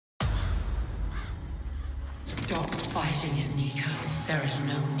fighting it, Nico. There is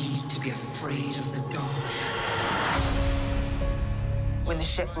no need to be afraid of the dark. When the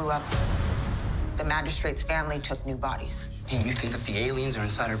ship blew up, the magistrate's family took new bodies. And you think that the aliens are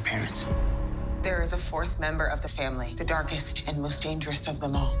inside our parents? There is a fourth member of the family, the darkest and most dangerous of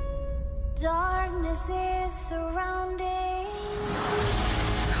them all. Darkness is surrounding.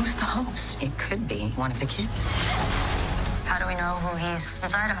 Who's the host? It could be one of the kids. How do we know who he's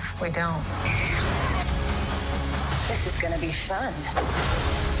inside of? We don't. This is gonna be fun.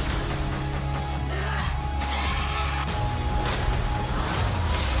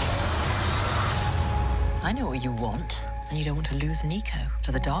 I know what you want, and you don't want to lose Nico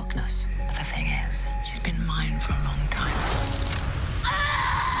to the darkness. But the thing is, she's been mine for a long time.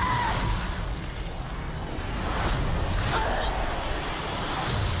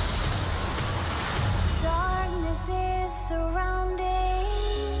 Darkness is surrounding.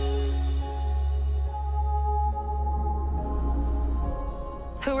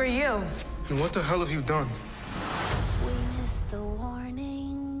 Who are you? And what the hell have you done?